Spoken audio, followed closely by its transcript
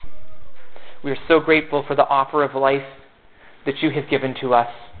We are so grateful for the offer of life that you have given to us.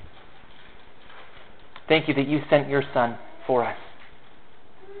 Thank you that you sent your Son for us,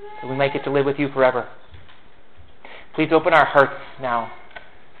 that we might get to live with you forever. Please open our hearts now.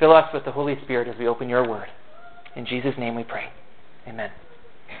 Fill us with the Holy Spirit as we open your word. In Jesus' name we pray. Amen.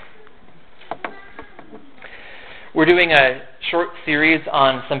 We're doing a short series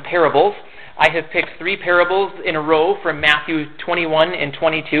on some parables. I have picked 3 parables in a row from Matthew 21 and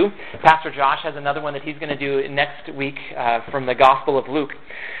 22. Pastor Josh has another one that he's going to do next week from the Gospel of Luke.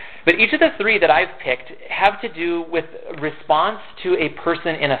 But each of the 3 that I've picked have to do with response to a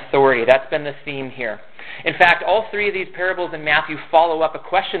person in authority. That's been the theme here. In fact, all 3 of these parables in Matthew follow up a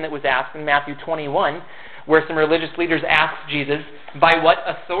question that was asked in Matthew 21, where some religious leaders asked Jesus, "By what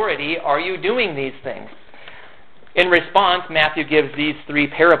authority are you doing these things?" In response, Matthew gives these 3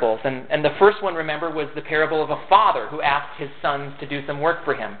 parables. And the first one, remember, was the parable of a father who asked his sons to do some work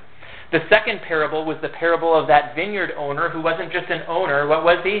for him. The second parable was the parable of that vineyard owner who wasn't just an owner. What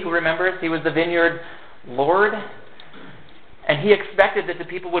was he? Who remembers? He was the vineyard lord. And he expected that the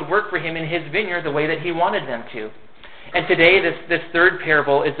people would work for him in his vineyard the way that he wanted them to. And today, this third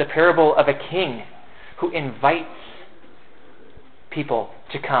parable is the parable of a king who invites people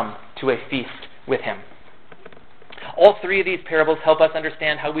to come to a feast with him. All 3 of these parables help us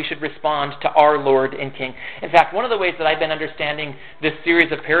understand how we should respond to our Lord and King. In fact, one of the ways that I've been understanding this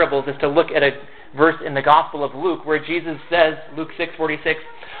series of parables is to look at a verse in the Gospel of Luke where Jesus says, Luke 6:46,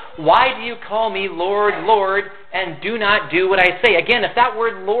 "Why do you call me Lord, Lord, and do not do what I say?" Again, if that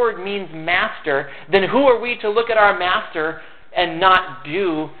word Lord means master, then who are we to look at our master and not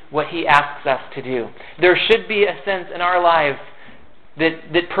do what he asks us to do? There should be a sense in our lives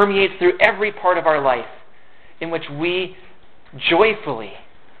that permeates through every part of our life, in which we joyfully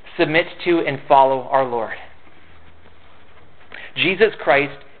submit to and follow our Lord. Jesus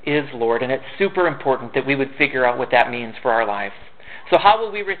Christ is Lord, and it's super important that we would figure out what that means for our lives. So how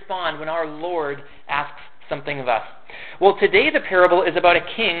will we respond when our Lord asks something of us? Well, today the parable is about a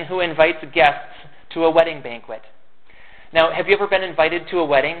king who invites guests to a wedding banquet. Now, have you ever been invited to a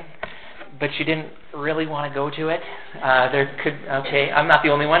wedding, but you didn't really want to go to it? Okay, I'm not the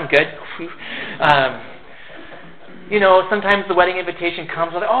only one. Good. Sometimes the wedding invitation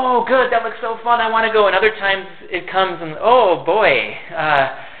comes and, "Oh, good, that looks so fun, I want to go." And other times it comes and, "Oh, boy,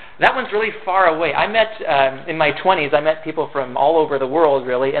 that one's really far away." I met, in my 20s, I met people from all over the world,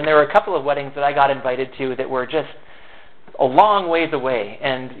 really, and there were a couple of weddings that I got invited to that were just a long ways away.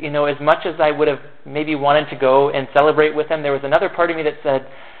 And, as much as I would have maybe wanted to go and celebrate with them, there was another part of me that said,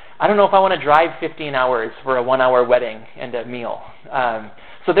 I don't know if I want to drive 15 hours for a 1-hour wedding and a meal.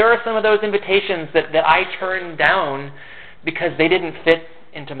 So there are some of those invitations that I turned down because they didn't fit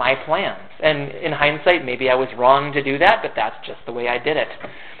into my plans. And in hindsight, maybe I was wrong to do that, but that's just the way I did it.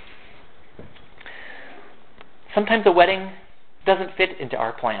 Sometimes a wedding doesn't fit into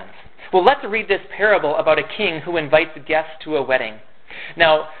our plans. Well, let's read this parable about a king who invites guests to a wedding.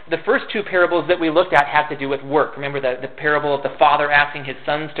 Now, the first 2 parables that we looked at have to do with work. Remember the parable of the father asking his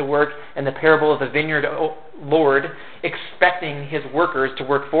sons to work, and the parable of the vineyard lord expecting his workers to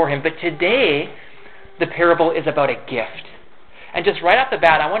work for him. But today, the parable is about a gift. And just right off the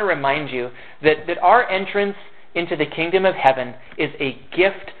bat, I want to remind you that our entrance into the kingdom of heaven is a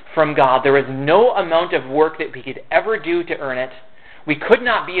gift from God. There is no amount of work that we could ever do to earn it. We could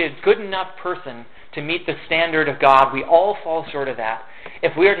not be a good enough person to meet the standard of God. We all fall short of that.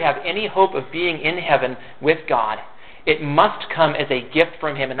 If we are to have any hope of being in heaven with God, it must come as a gift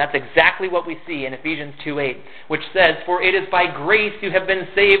from him. And that's exactly what we see in Ephesians 2:8, which says, "For it is by grace you have been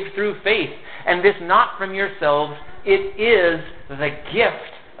saved through faith, and this not from yourselves, it is the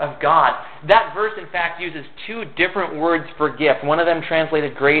gift of God." That verse, in fact, uses 2 different words for gift. One of them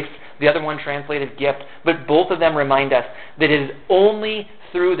translated grace, the other one translated gift, but both of them remind us that it is only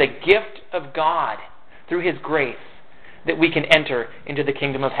through the gift of God, through his grace, that we can enter into the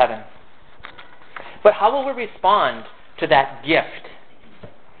kingdom of heaven. But how will we respond to that gift?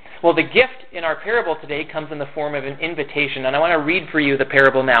 Well, the gift in our parable today comes in the form of an invitation, and I want to read for you the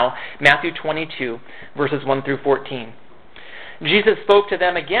parable now, Matthew 22, verses 1 through 14. Jesus spoke to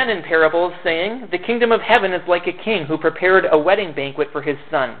them again in parables, saying, "The kingdom of heaven is like a king who prepared a wedding banquet for his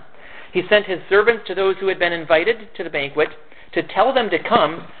son. He sent his servants to those who had been invited to the banquet to tell them to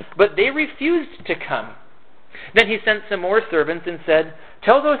come, but they refused to come. Then he sent some more servants and said,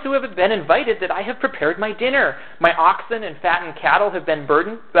 'Tell those who have been invited that I have prepared my dinner. My oxen and fattened cattle have been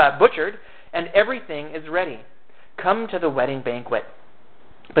butchered, and everything is ready. Come to the wedding banquet.'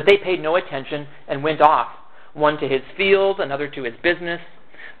 But they paid no attention and went off, one to his field, another to his business.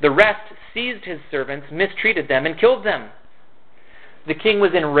 The rest seized his servants, mistreated them, and killed them. The king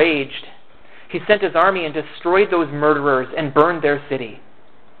was enraged He sent his army and destroyed those murderers and burned their city.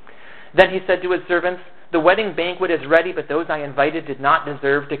 Then he said to his servants, "The wedding banquet is ready, but those I invited did not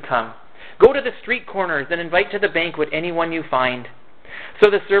deserve to come. Go to the street corners and invite to the banquet anyone you find." So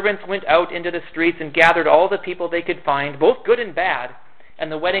the servants went out into the streets and gathered all the people they could find, both good and bad, and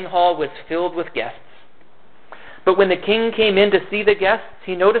the wedding hall was filled with guests. But when the king came in to see the guests,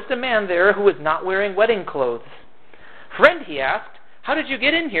 he noticed a man there who was not wearing wedding clothes. "Friend," he asked, "how did you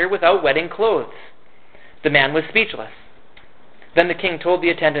get in here without wedding clothes?" The man was speechless. Then the king told the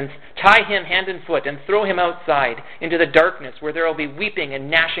attendants, "Tie him hand and foot and throw him outside into the darkness where there will be weeping and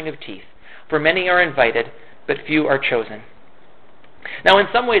gnashing of teeth. For many are invited, but few are chosen." Now, in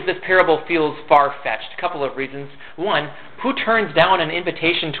some ways, this parable feels far-fetched. A couple of reasons. One, who turns down an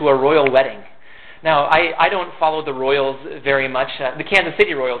invitation to a royal wedding? Now, I don't follow the royals very much. The Kansas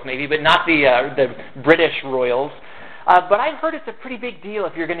City Royals, maybe, but not the British Royals. But I've heard it's a pretty big deal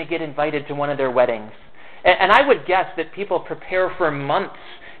if you're going to get invited to one of their weddings. And I would guess that people prepare for months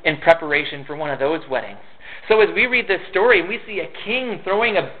in preparation for one of those weddings. So as we read this story and we see a king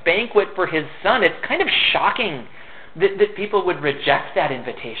throwing a banquet for his son, it's kind of shocking that people would reject that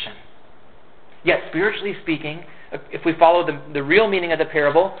invitation. Yet, spiritually speaking, if we follow the real meaning of the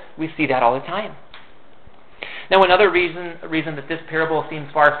parable, we see that all the time. Now, another reason that this parable seems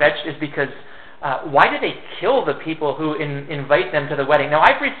far-fetched is because why do they kill the people who invite them to the wedding? Now,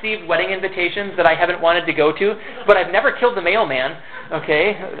 I've received wedding invitations that I haven't wanted to go to, but I've never killed the mailman,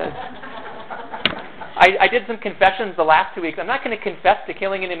 okay? I did some confessions the last 2 weeks. I'm not going to confess to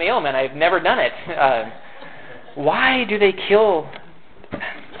killing any mailman. I've never done it. Why do they kill?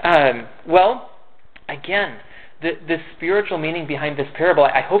 Well, again, the spiritual meaning behind this parable,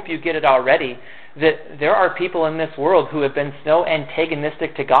 I hope you get it already, that there are people in this world who have been so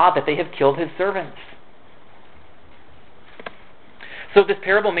antagonistic to God that they have killed his servants. So this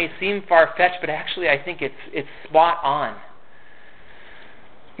parable may seem far-fetched, but actually I think it's spot on.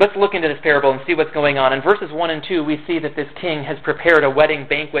 Let's look into this parable and see what's going on. In verses 1 and 2, we see that this king has prepared a wedding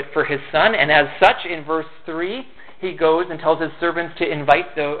banquet for his son, and as such, in verse 3, he goes and tells his servants to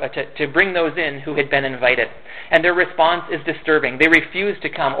invite to bring those in who had been invited. And their response is disturbing. They refuse to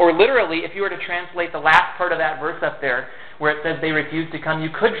come. Or literally, if you were to translate the last part of that verse up there, where it says they refused to come, you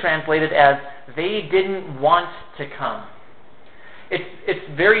could translate it as they didn't want to come. It's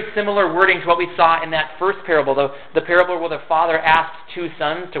very similar wording to what we saw in that first parable, the parable where the father asked two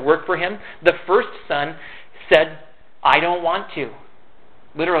sons to work for him. The first son said, "I don't want to."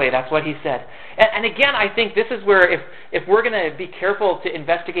 Literally, that's what he said. And again, I think this is where if we're going to be careful to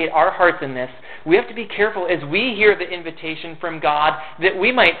investigate our hearts in this, we have to be careful as we hear the invitation from God that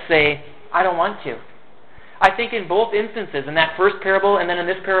we might say, "I don't want to." I think in both instances, in that first parable and then in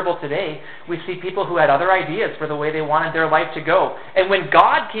this parable today, we see people who had other ideas for the way they wanted their life to go. And when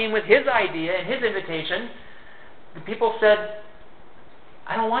God came with his idea and his invitation, the people said,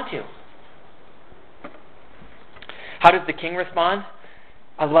 "I don't want to." How does the king respond?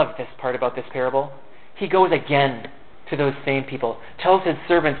 I love this part about this parable. He goes again to those same people, tells his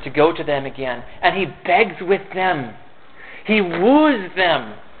servants to go to them again, and he begs with them. He woos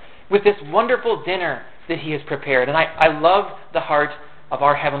them with this wonderful dinner that he has prepared. And I love the heart of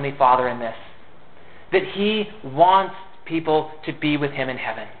our Heavenly Father in this, that he wants people to be with him in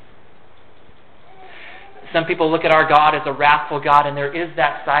heaven. Some people look at our God as a wrathful God, and there is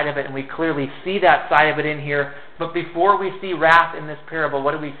that side of it, and we clearly see that side of it in here. But before we see wrath in this parable,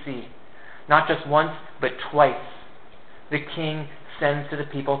 what do we see? Not just once, but twice. The king sends to the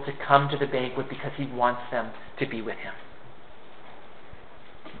people to come to the banquet because he wants them to be with him.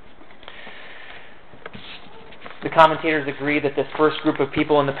 The commentators agree that this first group of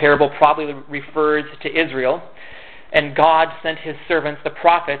people in the parable probably refers to Israel, and God sent his servants, the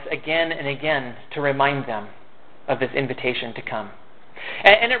prophets, again and again to remind them of this invitation to come.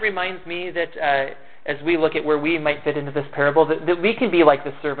 And it reminds me that as we look at where we might fit into this parable, that we can be like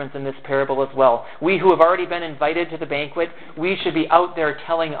the servants in this parable as well. We who have already been invited to the banquet, we should be out there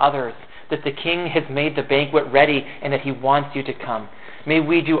telling others that the king has made the banquet ready and that he wants you to come. May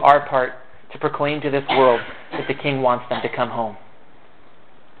we do our part to proclaim to this world that the king wants them to come home.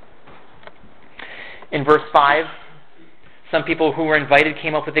 In verse 5, some people who were invited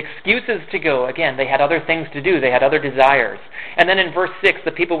came up with excuses to go. Again, they had other things to do. They had other desires. And then in verse 6,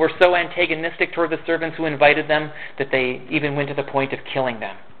 the people were so antagonistic toward the servants who invited them that they even went to the point of killing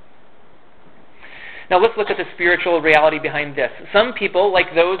them. Now let's look at the spiritual reality behind this. Some people,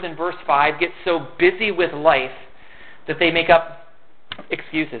 like those in verse 5, get so busy with life that they make up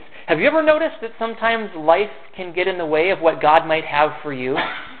excuses. Have you ever noticed that sometimes life can get in the way of what God might have for you?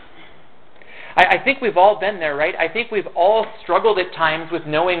 I think we've all been there, right? I think we've all struggled at times with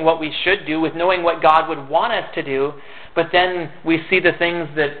knowing what we should do, with knowing what God would want us to do, but then we see the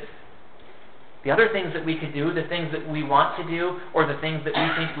other things that we could do, the things that we want to do, or the things that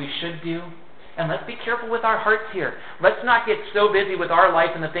we think we should do. And let's be careful with our hearts here. Let's not get so busy with our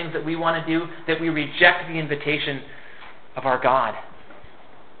life and the things that we want to do that we reject the invitation of our God,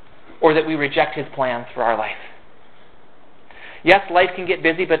 or that we reject His plans for our life. Yes, life can get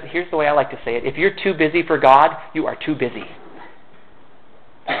busy, but here's the way I like to say it. If you're too busy for God, you are too busy.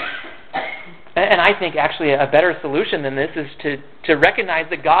 And I think actually a better solution than this is to recognize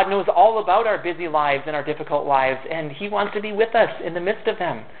that God knows all about our busy lives and our difficult lives, and He wants to be with us in the midst of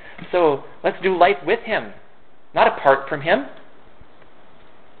them. So let's do life with Him, not apart from Him.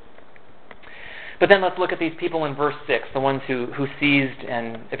 But then let's look at these people in verse 6, the ones who seized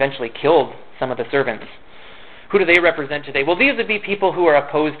and eventually killed some of the servants. Who do they represent today? Well, these would be people who are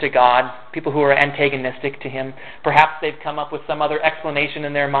opposed to God, people who are antagonistic to Him. Perhaps they've come up with some other explanation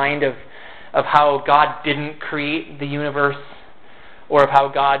in their mind of how God didn't create the universe, or of how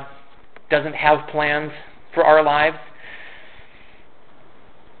God doesn't have plans for our lives.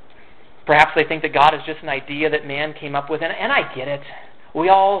 Perhaps they think that God is just an idea that man came up with, and I get it. We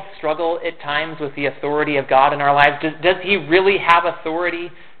all struggle at times with the authority of God in our lives. Does He really have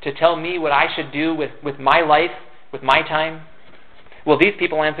authority to tell me what I should do with my life, with my time? Well, these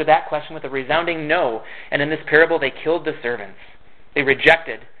people answered that question with a resounding no, and in this parable they killed the servants. They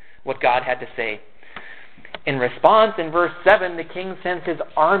rejected what God had to say. In response, in verse 7, the king sends his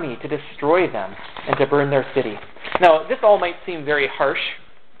army to destroy them and to burn their city. Now, this all might seem very harsh.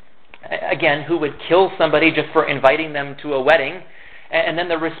 Again, who would kill somebody just for inviting them to a wedding? And then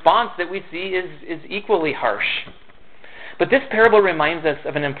the response that we see is equally harsh. But this parable reminds us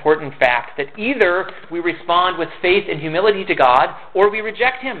of an important fact, that either we respond with faith and humility to God, or we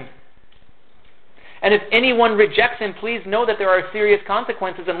reject Him. And if anyone rejects Him, please know that there are serious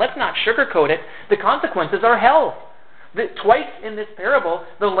consequences, and let's not sugarcoat it. The consequences are hell. Twice in this parable,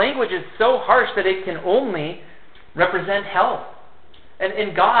 the language is so harsh that it can only represent hell.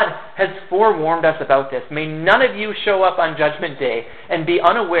 And God has forewarned us about this. May none of you show up on Judgment Day and be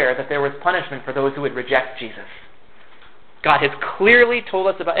unaware that there was punishment for those who would reject Jesus. God has clearly told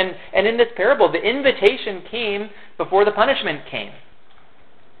us about, and in this parable, the invitation came before the punishment came.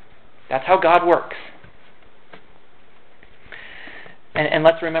 That's how God works. And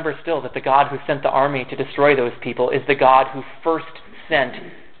let's remember still that the God who sent the army to destroy those people is the God who first sent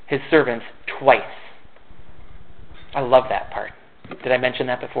His servants twice. I love that part. Did I mention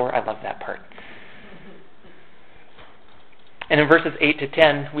that before? I love that part. And in verses 8 to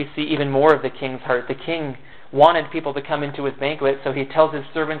 10, we see even more of the king's heart. The king wanted people to come into his banquet, so he tells his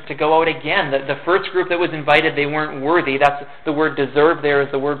servants to go out again. The first group that was invited, they weren't worthy. That's the word deserve there is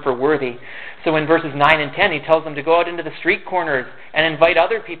the word for worthy. So in verses 9 and 10, he tells them to go out into the street corners and invite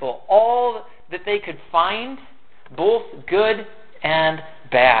other people, all that they could find, both good and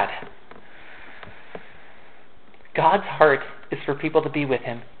bad. God's heart is for people to be with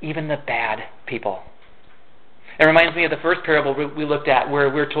Him, even the bad people. It reminds me of the first parable we looked at, where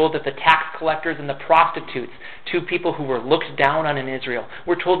we're told that the tax collectors and the prostitutes, two people who were looked down on in Israel,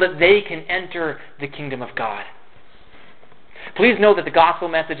 we're told that they can enter the kingdom of God. Please know that the gospel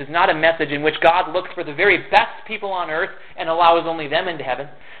message is not a message in which God looks for the very best people on earth and allows only them into heaven.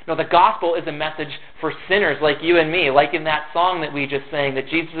 No, the gospel is a message for sinners like you and me, like in that song that we just sang, that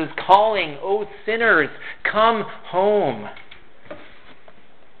Jesus is calling, "Oh sinners, come home."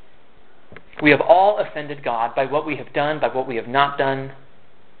 We have all offended God by what we have done, by what we have not done.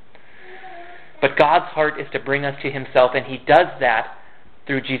 But God's heart is to bring us to Himself, and He does that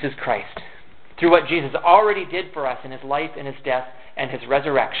through Jesus Christ. Through what Jesus already did for us in His life and His death and His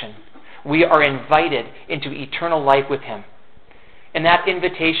resurrection. We are invited into eternal life with Him. And that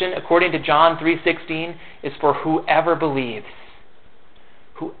invitation, according to John 3:16, is for whoever believes.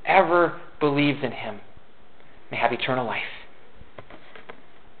 Whoever believes in Him may have eternal life.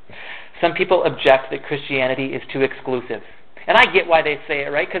 Some people object that Christianity is too exclusive. And I get why they say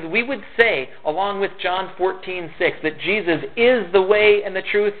it, right? Because we would say, along with John 14:6, that Jesus is the way and the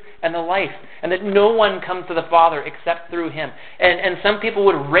truth and the life, and that no one comes to the Father except through Him. And some people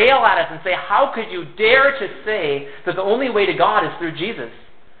would rail at us and say, how could you dare to say that the only way to God is through Jesus?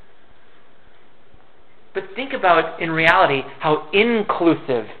 But think about, in reality, how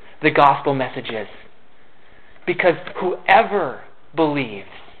inclusive the gospel message is. Because whoever believes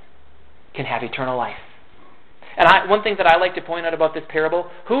can have eternal life. And one thing that I like to point out about this parable,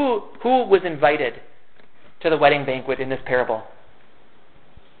 who was invited to the wedding banquet in this parable?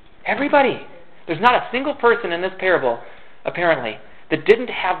 Everybody. There's not a single person in this parable, apparently, that didn't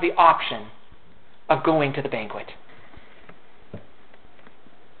have the option of going to the banquet.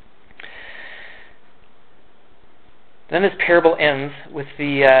 Then this parable ends with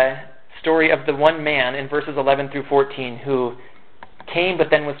the story of the one man in verses 11 through 14 who came but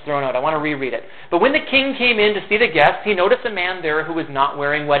then was thrown out. I want to reread it. But when the king came in to see the guests, he noticed a man there who was not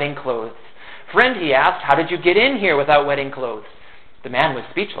wearing wedding clothes. Friend, he asked, how did you get in here without wedding clothes? The man was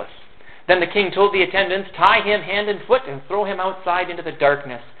speechless. Then the king told the attendants, tie him hand and foot and throw him outside into the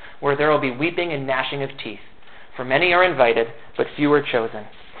darkness, where there will be weeping and gnashing of teeth. For many are invited, but few are chosen.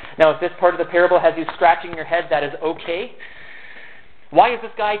 Now, if this part of the parable has you scratching your head, that is okay. Why is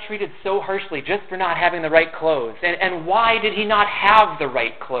this guy treated so harshly just for not having the right clothes? And why did he not have the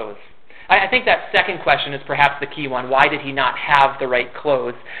right clothes? I think that second question is perhaps the key one. Why did he not have the right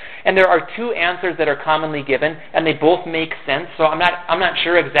clothes? And there are two answers that are commonly given, and they both make sense. So I'm not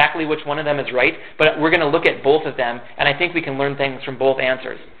sure exactly which one of them is right, but we're going to look at both of them, and I think we can learn things from both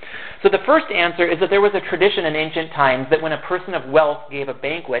answers. So the first answer is that there was a tradition in ancient times that when a person of wealth gave a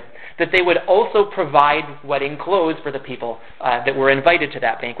banquet, that they would also provide wedding clothes for the people that were invited to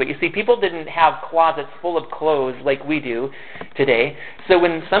that banquet. You see, people didn't have closets full of clothes like we do today. So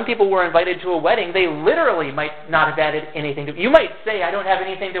when some people were invited to a wedding, they literally might not have added anything to. You might say, I don't have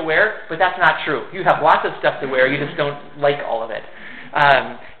anything to wear, but that's not true. You have lots of stuff to wear, you just don't like all of it.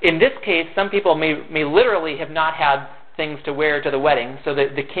 In this case, some people may literally have not had things to wear to the wedding, so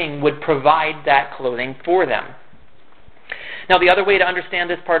that the king would provide that clothing for them. Now, the other way to understand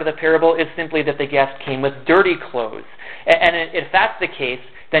this part of the parable is simply that the guest came with dirty clothes. And if that's the case,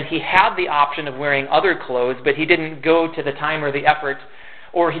 then he had the option of wearing other clothes, but he didn't go to the time or the effort,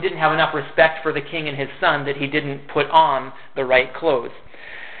 or he didn't have enough respect for the king and his son that he didn't put on the right clothes.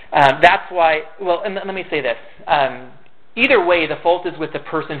 That's why, well, and let me say this. Either way, the fault is with the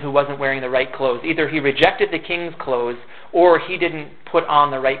person who wasn't wearing the right clothes. Either he rejected the king's clothes, or he didn't put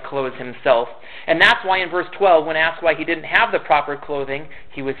on the right clothes himself. And that's why in verse 12, when asked why he didn't have the proper clothing,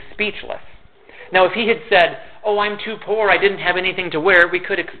 he was speechless. Now, if he had said, oh, I'm too poor, I didn't have anything to wear, we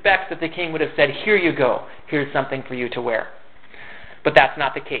could expect that the king would have said, here you go, here's something for you to wear. But that's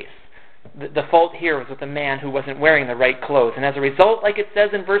not the case. The fault here was with the man who wasn't wearing the right clothes. And as a result, like it says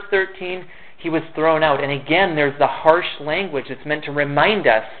in verse 13, he was thrown out. And again, there's the harsh language that's meant to remind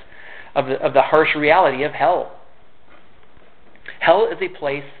us of the harsh reality of hell. Hell is a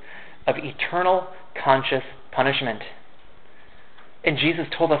place of eternal conscious punishment. And Jesus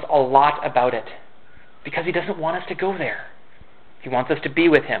told us a lot about it because he doesn't want us to go there. He wants us to be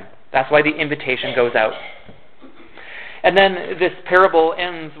with him. That's why the invitation goes out. And then this parable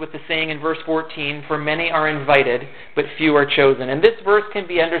ends with the saying in verse 14, for many are invited, but few are chosen. And this verse can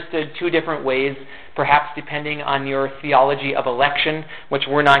be understood two different ways, perhaps depending on your theology of election, which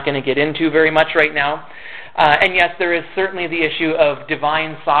we're not going to get into very much right now. And yes, there is certainly the issue of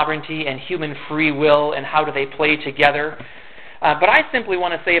divine sovereignty and human free will and how do they play together. But I simply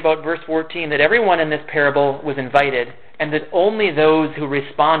want to say about verse 14 that everyone in this parable was invited and that only those who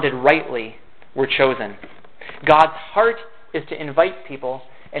responded rightly were chosen. God's heart is to invite people,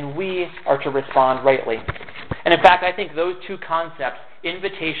 and we are to respond rightly. And in fact, I think those two concepts,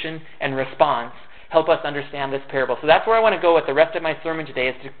 invitation and response, help us understand this parable. So that's where I want to go with the rest of my sermon today,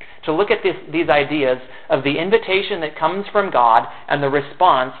 is to look at these ideas of the invitation that comes from God and the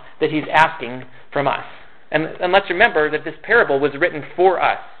response that he's asking from us. And let's remember that this parable was written for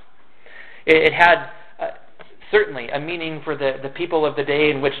us. It had certainly a meaning for the people of the day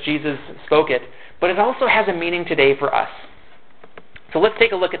in which Jesus spoke it, but it also has a meaning today for us. So let's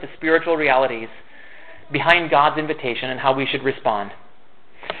take a look at the spiritual realities behind God's invitation and how we should respond.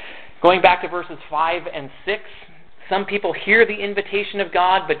 Going back to verses 5 and 6, some people hear the invitation of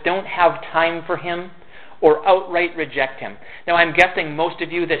God but don't have time for him or outright reject him. Now, I'm guessing most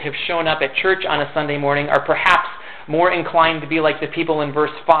of you that have shown up at church on a Sunday morning are perhaps more inclined to be like the people in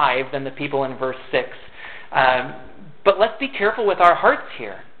verse 5 than the people in verse 6. But let's be careful with our hearts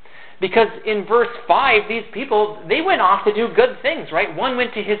here. Because in verse 5, these people, they went off to do good things, right? One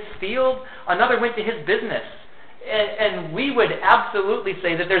went to his field, another went to his business. And we would absolutely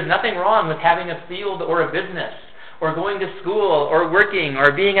say that there's nothing wrong with having a field or a business, or going to school, or working,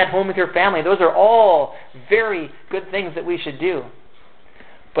 or being at home with your family. Those are all very good things that we should do.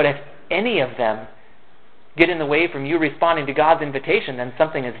 But if any of them get in the way from you responding to God's invitation, then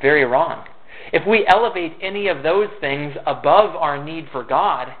something is very wrong. If we elevate any of those things above our need for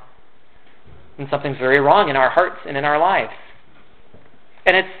God, then something's very wrong in our hearts and in our lives.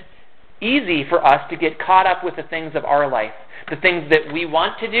 And it's easy for us to get caught up with the things of our life, the things that we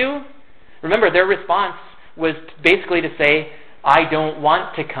want to do. Remember, their response was basically to say, I don't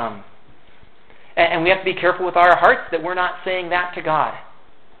want to come. And we have to be careful with our hearts that we're not saying that to God.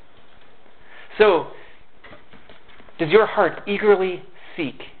 So, does your heart eagerly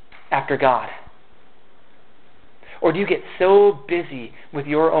seek after God? Or do you get so busy with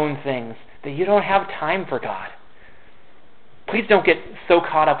your own things that you don't have time for God? Please don't get so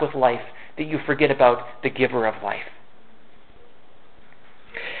caught up with life that you forget about the giver of life.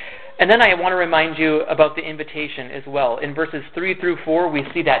 And then I want to remind you about the invitation as well. In verses 3 through 4, we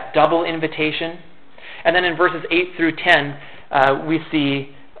see that double invitation. And then in verses 8 through 10, we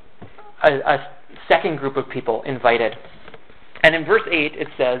see a second group of people invited. And in verse 8, it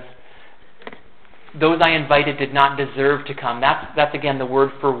says, those I invited did not deserve to come. That's again the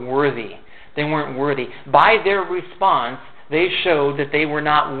word for worthy. They weren't worthy. By their response, they showed that they were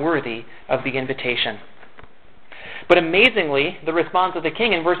not worthy of the invitation. But amazingly, the response of the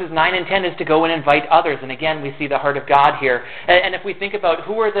king in verses 9 and 10 is to go and invite others. And again, we see the heart of God here. And if we think about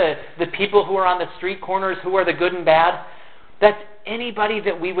who are the people who are on the street corners, who are the good and bad, that's anybody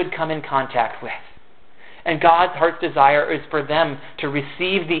that we would come in contact with. And God's heart's desire is for them to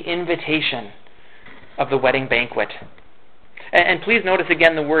receive the invitation of the wedding banquet. And please notice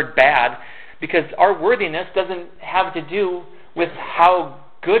again the word bad, because our worthiness doesn't have to do with how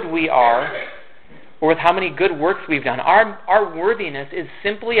good we are or with how many good works we've done. Our worthiness is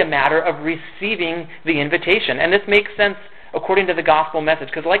simply a matter of receiving the invitation. And this makes sense according to the gospel message,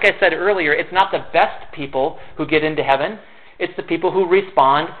 because like I said earlier, it's not the best people who get into heaven, it's the people who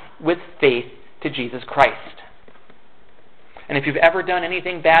respond with faith to Jesus Christ. And if you've ever done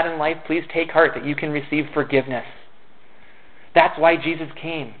anything bad in life, please take heart that you can receive forgiveness. That's why Jesus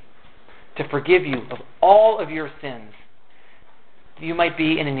came, to forgive you of all of your sins. You might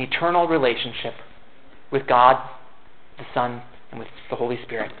be in an eternal relationship with God, the Son, and with the Holy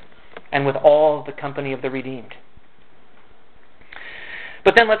Spirit, and with all the company of the redeemed.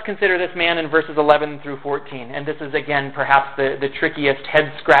 But then let's consider this man in verses 11 through 14. And this is, again, perhaps the trickiest,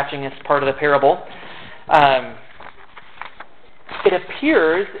 head-scratchingest part of the parable. It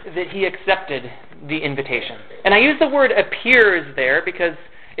appears that he accepted the invitation. And I use the word appears there because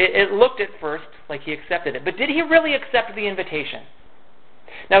it looked at first like he accepted it. But did he really accept the invitation?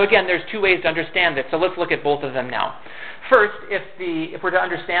 Now again, there's two ways to understand this, so let's look at both of them now. First, if we're to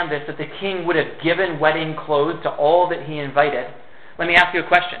understand this, that the king would have given wedding clothes to all that he invited, let me ask you a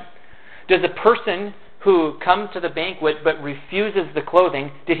question. Does a person who comes to the banquet but refuses the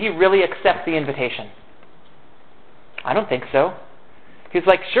clothing, did he really accept the invitation? I don't think so. He's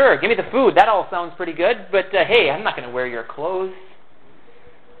like, sure, give me the food. That all sounds pretty good, but hey, I'm not going to wear your clothes.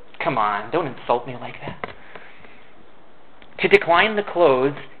 Come on, don't insult me like that. To decline the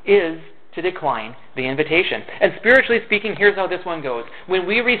clothes is to decline the invitation. And spiritually speaking, here's how this one goes. When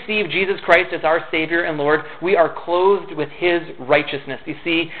we receive Jesus Christ as our Savior and Lord, we are clothed with His righteousness. You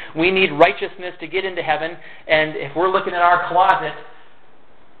see, we need righteousness to get into heaven, and if we're looking at our closet,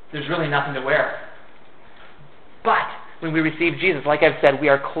 there's really nothing to wear. But when we receive Jesus, like I've said, we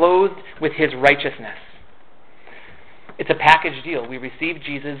are clothed with His righteousness. It's a package deal. We receive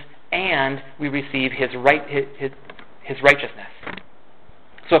Jesus and we receive His righteousness.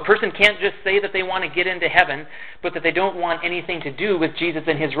 So a person can't just say that they want to get into heaven, but that they don't want anything to do with Jesus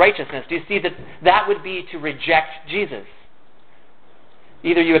and His righteousness. Do you see that would be to reject Jesus?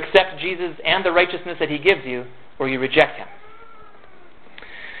 Either you accept Jesus and the righteousness that He gives you, or you reject Him.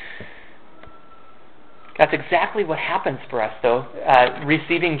 That's exactly what happens for us, though,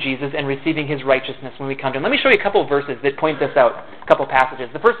 receiving Jesus and receiving His righteousness when we come to Him. Let me show you a couple of verses that point this out, a couple of passages.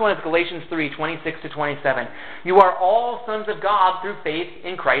 The first one is Galatians 3, 26 to 27. You are all sons of God through faith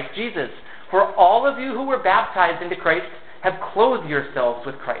in Christ Jesus. For all of you who were baptized into Christ have clothed yourselves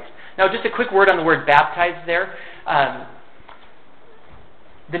with Christ. Now, just a quick word on the word baptized there.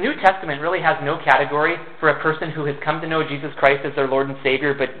 The New Testament really has no category for a person who has come to know Jesus Christ as their Lord and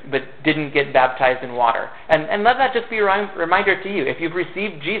Savior but didn't get baptized in water. And let that just be a reminder to you. If you've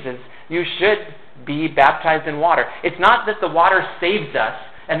received Jesus, you should be baptized in water. It's not that the water saves us,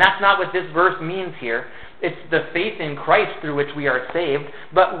 and that's not what this verse means here. It's the faith in Christ through which we are saved.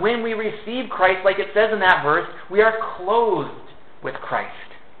 But when we receive Christ, like it says in that verse, we are clothed with Christ.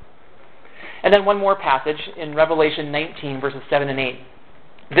 And then one more passage in Revelation 19, verses 7 and 8.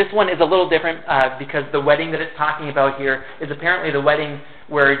 This one is a little different because the wedding that it's talking about here is apparently the wedding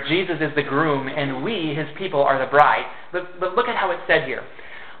where Jesus is the groom and we, His people, are the bride. But look at how it's said here.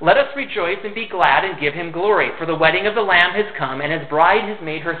 Let us rejoice and be glad and give Him glory, for the wedding of the Lamb has come and His bride has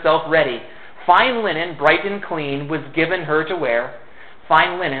made herself ready. Fine linen, bright and clean, was given her to wear.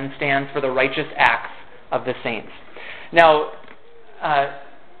 Fine linen stands for the righteous acts of the saints. Now,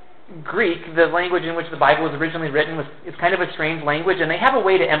 Greek, the language in which the Bible was originally written, is kind of a strange language, and they have a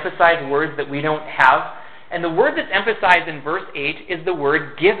way to emphasize words that we don't have. And the word that's emphasized in verse 8 is the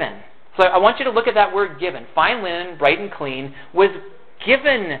word given. So I want you to look at that word given. Fine linen, bright and clean, was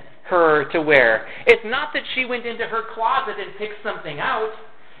given her to wear. It's not that she went into her closet and picked something out.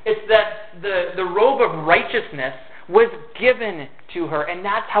 It's that the robe of righteousness was given to her. And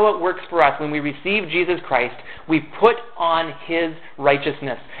that's how it works for us. When we receive Jesus Christ, we put on His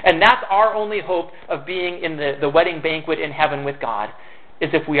righteousness. And that's our only hope of being in the wedding banquet in heaven with God, is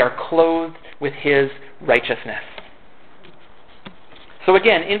if we are clothed with His righteousness. So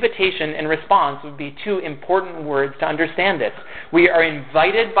again, invitation and response would be two important words to understand this. We are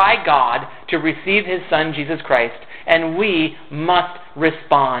invited by God to receive His Son, Jesus Christ, and we must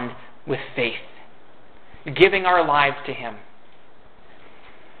respond with faith, giving our lives to Him,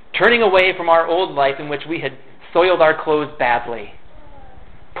 turning away from our old life in which we had soiled our clothes badly,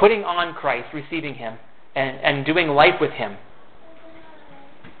 putting on Christ, receiving Him, and doing life with Him.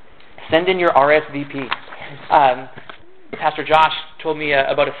 Send in your RSVP. Pastor Josh told me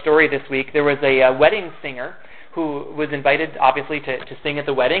about a story this week. There was a wedding singer who was invited, obviously, to sing at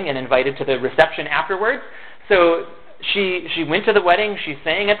the wedding and invited to the reception afterwards. So she went to the wedding, she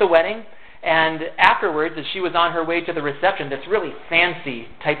sang at the wedding, and afterwards, as she was on her way to the reception, this really fancy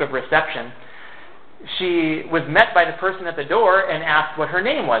type of reception, she was met by the person at the door and asked what her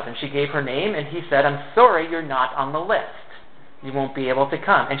name was. And she gave her name, and he said, "I'm sorry, you're not on the list. You won't be able to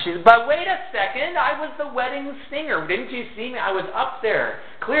come." And she said, "But wait a second, I was the wedding singer. Didn't you see me? I was up there.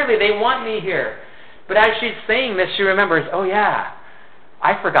 Clearly, they want me here." But as she's saying this, she remembers, "Oh yeah,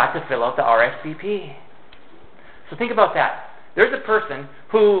 I forgot to fill out the RSVP." So think about that. There's a person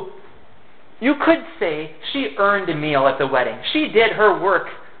who you could say she earned a meal at the wedding. She did her work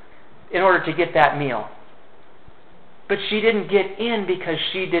in order to get that meal. But she didn't get in because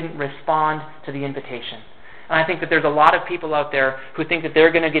she didn't respond to the invitation. And I think that there's a lot of people out there who think that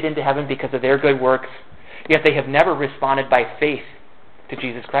they're going to get into heaven because of their good works, yet they have never responded by faith to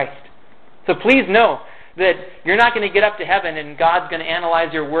Jesus Christ. So please know that you're not going to get up to heaven and God's going to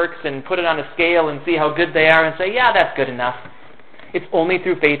analyze your works and put it on a scale and see how good they are and say, "Yeah, that's good enough." It's only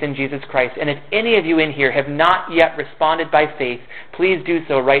through faith in Jesus Christ. And if any of you in here have not yet responded by faith, please do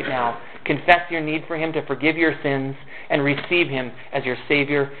so right now. Confess your need for Him to forgive your sins and receive Him as your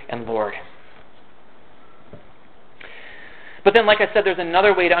Savior and Lord. But then, like I said, there's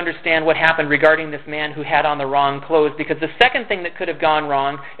another way to understand what happened regarding this man who had on the wrong clothes, because the second thing that could have gone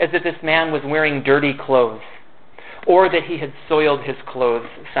wrong is that this man was wearing dirty clothes, or that he had soiled his clothes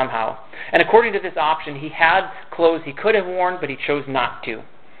somehow. And according to this option, he had clothes he could have worn, but he chose not to.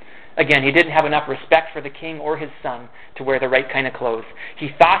 Again, he didn't have enough respect for the king or his son to wear the right kind of clothes. He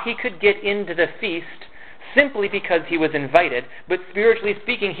thought he could get into the feast simply because he was invited, but spiritually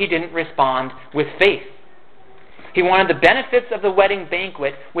speaking, he didn't respond with faith. He wanted the benefits of the wedding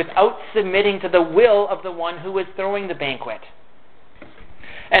banquet without submitting to the will of the one who was throwing the banquet.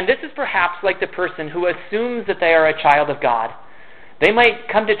 And this is perhaps like the person who assumes that they are a child of God. They might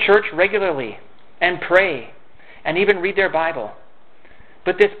come to church regularly and pray and even read their Bible.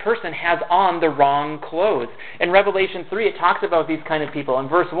 But this person has on the wrong clothes. In Revelation 3, it talks about these kind of people. In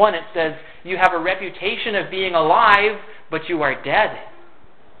verse 1, it says, "You have a reputation of being alive, but you are dead."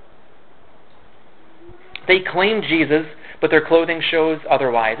 They claim Jesus, but their clothing shows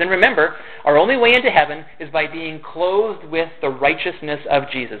otherwise. And remember, our only way into heaven is by being clothed with the righteousness of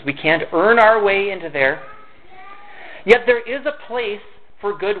Jesus. We can't earn our way into there. Yet there is a place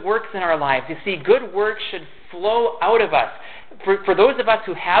for good works in our lives. You see, good works should flow out of us. For those of us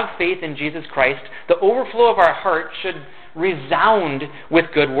who have faith in Jesus Christ, the overflow of our heart should resound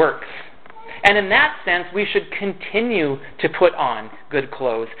with good works. And in that sense, we should continue to put on good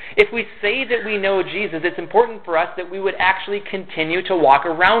clothes. If we say that we know Jesus, it's important for us that we would actually continue to walk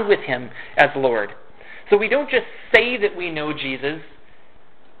around with Him as Lord. So we don't just say that we know Jesus,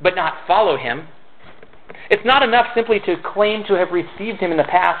 but not follow Him. It's not enough simply to claim to have received Him in the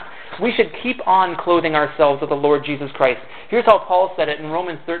past. We should keep on clothing ourselves with the Lord Jesus Christ. Here's how Paul said it in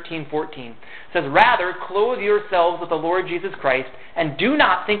Romans 13:14. It says, "Rather, clothe yourselves with the Lord Jesus Christ, and do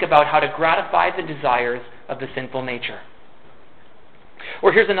not think about how to gratify the desires of the sinful nature."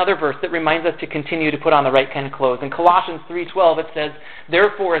 Or here's another verse that reminds us to continue to put on the right kind of clothes. In Colossians 3:12, it says,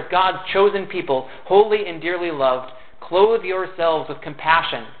 "Therefore, as God's chosen people, holy and dearly loved, clothe yourselves with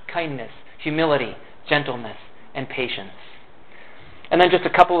compassion, kindness, humility, gentleness, and patience." And then just a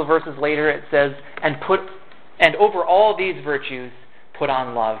couple of verses later, it says, and over all these virtues, put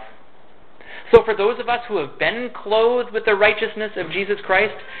on love. So for those of us who have been clothed with the righteousness of Jesus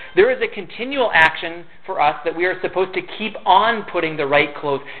Christ, there is a continual action for us that we are supposed to keep on putting the right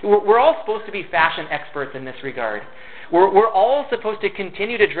clothes. We're all supposed to be fashion experts in this regard. We're all supposed to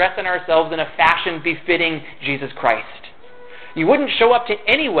continue to dress in ourselves in a fashion befitting Jesus Christ. You wouldn't show up to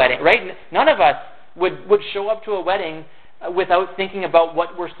any wedding, right? None of us would show up to a wedding without thinking about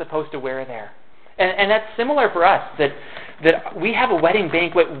what we're supposed to wear there. And that's similar for us, that we have a wedding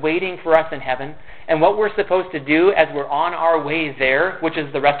banquet waiting for us in heaven, and what we're supposed to do as we're on our way there, which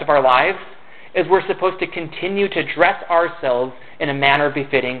is the rest of our lives, is we're supposed to continue to dress ourselves in a manner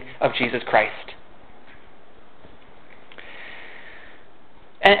befitting of Jesus Christ.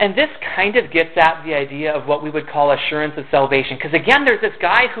 And this kind of gets at the idea of what we would call assurance of salvation. Because again, there's this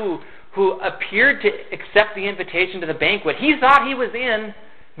guy who appeared to accept the invitation to the banquet. He thought he was in,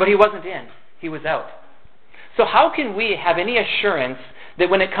 but he wasn't in. He was out. So how can we have any assurance that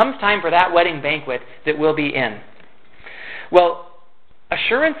when it comes time for that wedding banquet, that we'll be in? Well,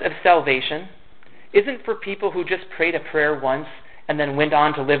 assurance of salvation isn't for people who just prayed a prayer once and then went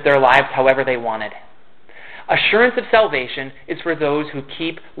on to live their lives however they wanted. Assurance of salvation is for those who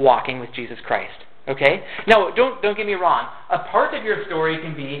keep walking with Jesus Christ. Okay? Now, don't get me wrong. A part of your story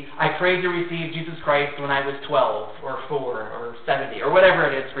can be, I prayed to receive Jesus Christ when I was 12 or 4 or 70 or whatever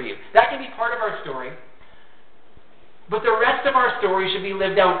it is for you. That can be part of our story. But the rest of our story should be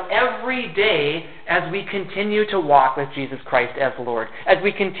lived out every day as we continue to walk with Jesus Christ as Lord, as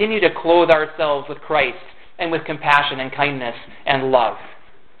we continue to clothe ourselves with Christ and with compassion and kindness and love.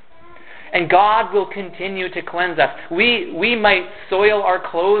 And God will continue to cleanse us. We might soil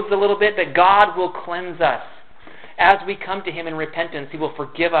our clothes a little bit, but God will cleanse us. As we come to Him in repentance, He will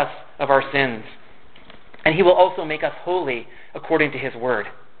forgive us of our sins. And He will also make us holy according to His Word.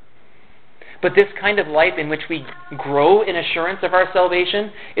 But this kind of life in which we grow in assurance of our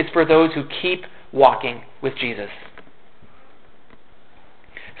salvation is for those who keep walking with Jesus.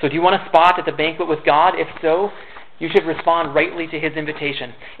 So do you want a spot at the banquet with God? If so, you should respond rightly to His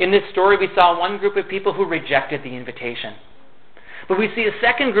invitation. In this story, we saw one group of people who rejected the invitation. But we see a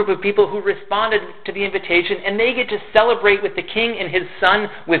second group of people who responded to the invitation, and they get to celebrate with the King and His Son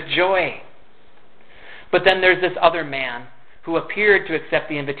with joy. But then there's this other man who appeared to accept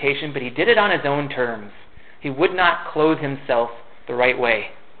the invitation, but he did it on his own terms. He would not clothe himself the right way.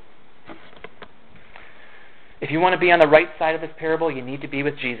 If you want to be on the right side of this parable, you need to be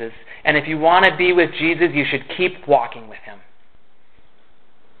with Jesus. And if you want to be with Jesus, you should keep walking with Him.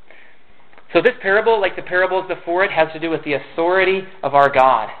 So this parable, like the parables before it, has to do with the authority of our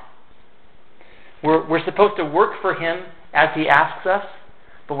God. We're supposed to work for Him as He asks us,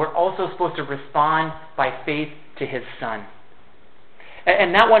 but we're also supposed to respond by faith to His Son.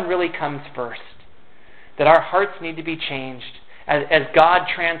 And that one really comes first. That our hearts need to be changed as God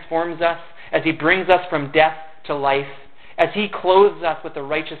transforms us, as He brings us from death to life, as He clothes us with the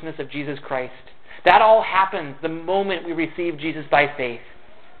righteousness of Jesus Christ. That all happens the moment we receive Jesus by faith.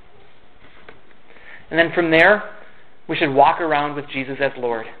 And then from there, we should walk around with Jesus as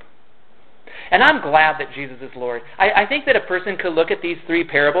Lord. And I'm glad that Jesus is Lord. I think that a person could look at these three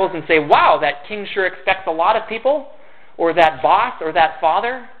parables and say, wow, that king sure expects a lot of people, or that boss, or that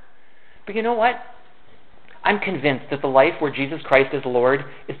father. But you know what? I'm convinced that the life where Jesus Christ is Lord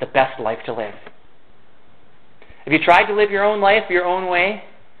is the best life to live. Have you tried to live your own life your own way?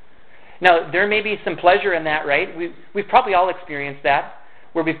 Now, there may be some pleasure in that, right? We've probably all experienced that,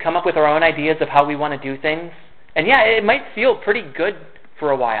 where we've come up with our own ideas of how we want to do things. And yeah, it might feel pretty good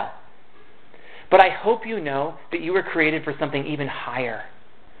for a while. But I hope you know that you were created for something even higher.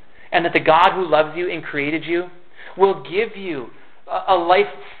 And that the God who loves you and created you will give you a life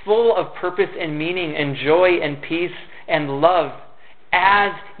full of purpose and meaning and joy and peace and love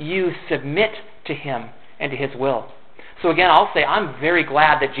as you submit to Him and to His will. So again, I'll say I'm very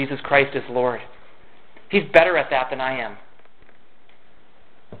glad that Jesus Christ is Lord. He's better at that than I am.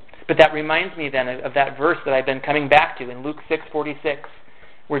 But that reminds me then of that verse that I've been coming back to in Luke 6:46,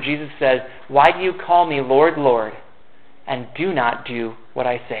 where Jesus says, "Why do you call me Lord, Lord, and do not do what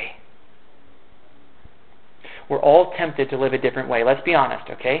I say?" We're all tempted to live a different way. Let's be honest,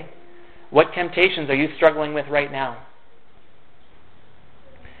 okay? What temptations are you struggling with right now?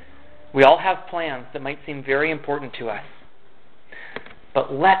 We all have plans that might seem very important to us.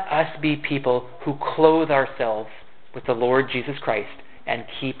 But let us be people who clothe ourselves with the Lord Jesus Christ and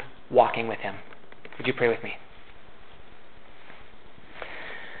keep walking with Him. Would you pray with me?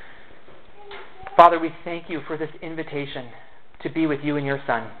 Father, we thank You for this invitation to be with You and Your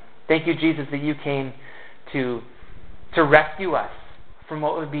Son. Thank You, Jesus, that You came to rescue us from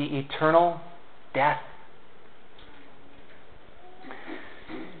what would be eternal death.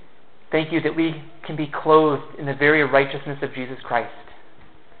 Thank You that we can be clothed in the very righteousness of Jesus Christ.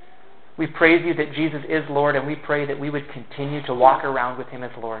 We praise You that Jesus is Lord, and we pray that we would continue to walk around with Him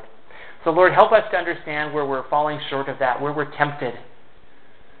as Lord. So Lord, help us to understand where we're falling short of that, where we're tempted,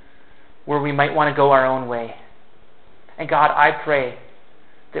 where we might want to go our own way. And God, I pray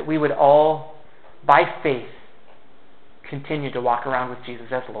that we would all, by faith, continue to walk around with Jesus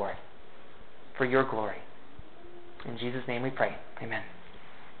as Lord for your glory. In Jesus' name we pray. Amen.